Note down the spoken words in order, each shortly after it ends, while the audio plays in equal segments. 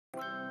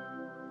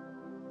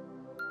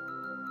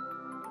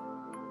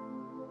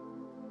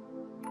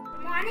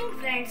morning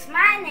friends,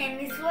 my name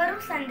is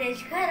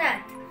Sandesh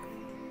Gharat.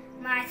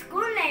 My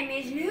school name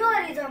is New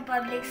Horizon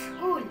Public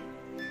School.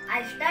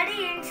 I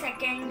study in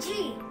 2nd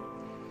G.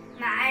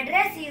 My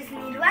address is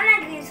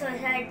Nirvana Green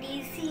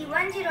Society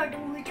C102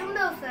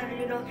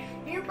 Vichumdosar Road,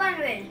 New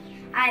Panvel.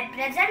 I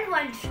present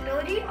one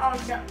story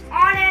of the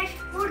honest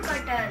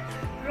woodcutter.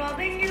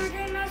 Robin lived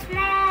in a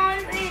small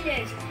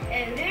village.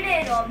 Every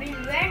day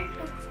Robin went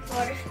to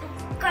forest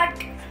to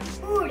cut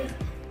wood.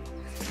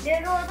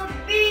 There was a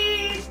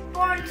big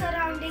pond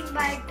surrounded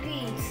by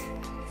trees.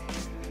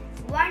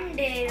 One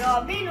day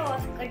Robin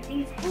was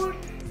cutting wood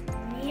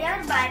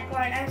nearby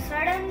pond and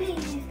suddenly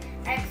his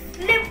axe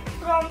slipped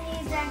from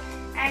his hand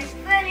and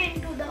fell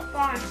into the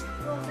pond.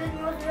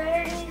 Robin was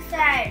very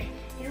sad.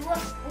 He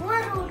was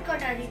poor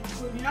woodcutter. He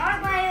could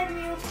not buy a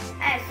new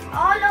axe.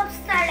 All of a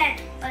sudden,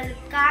 a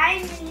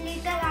kind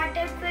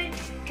little-hearted fairy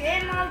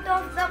came out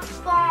of the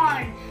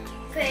pond.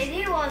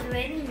 Fairy was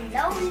wearing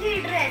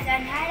lovely dress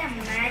and had a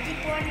magic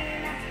wand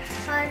in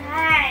her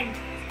hand.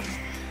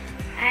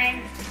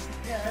 And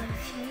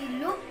she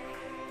looked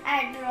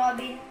at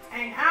Robin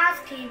and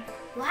asked him,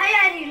 "Why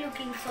are you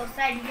looking so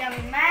sad, young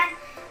man?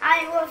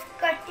 I was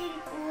cutting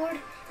wood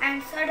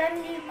and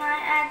suddenly my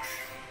axe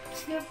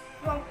slipped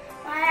from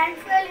my hand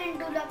and fell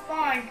into the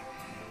pond.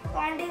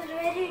 Pond is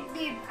very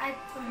deep. I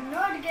could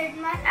not get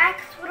my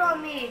axe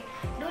from it.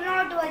 Do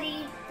not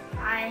worry.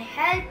 I'll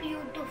help you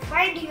to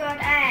find your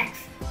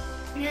axe."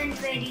 Then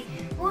Fairy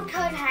put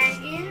her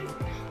hand in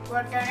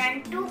water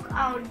and took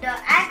out the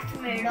axe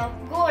made of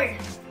gold.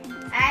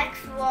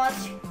 Axe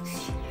was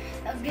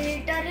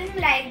glittering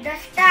like the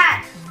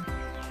star.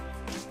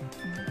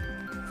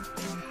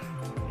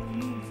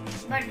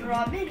 But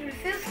Robin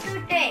refused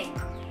to take.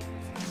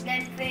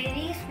 Then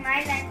Fairy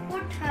smiled and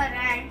put her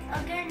hand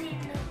again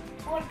in the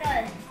water.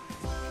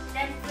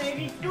 Then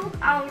Fairy took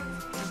out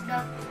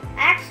the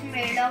axe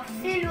made of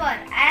silver.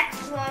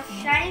 Axe was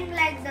shining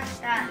like the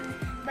star.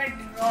 But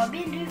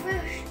Robin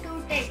refused to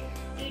take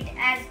it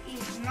as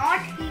it's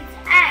not his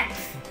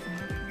axe.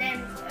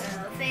 Then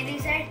Fairy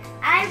said,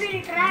 "I will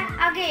try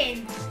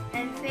again."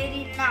 Then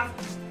Fairy now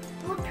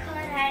put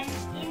her hand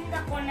in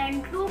the pond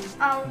and took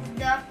out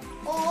the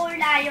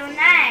old iron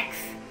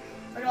axe.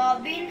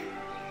 Robin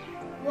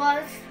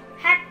was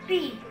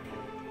happy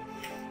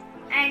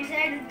and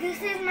said,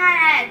 "This is my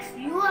axe.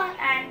 You are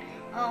an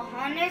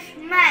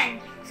honest man,"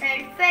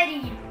 said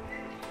Fairy.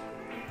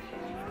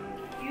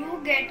 "You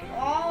get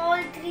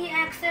all 3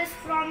 axes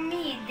from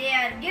me. They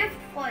are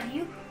gift for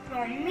you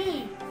from me."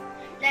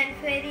 Then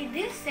Fairy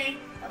this saying,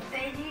 a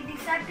fairy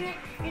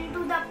disappeared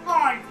into the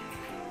pond.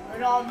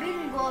 Robin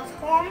goes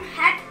home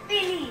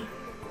happily.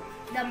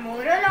 The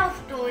moral of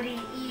story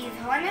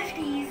is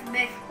honesty is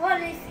best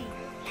policy.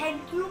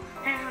 Thank you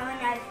and have a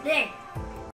nice day.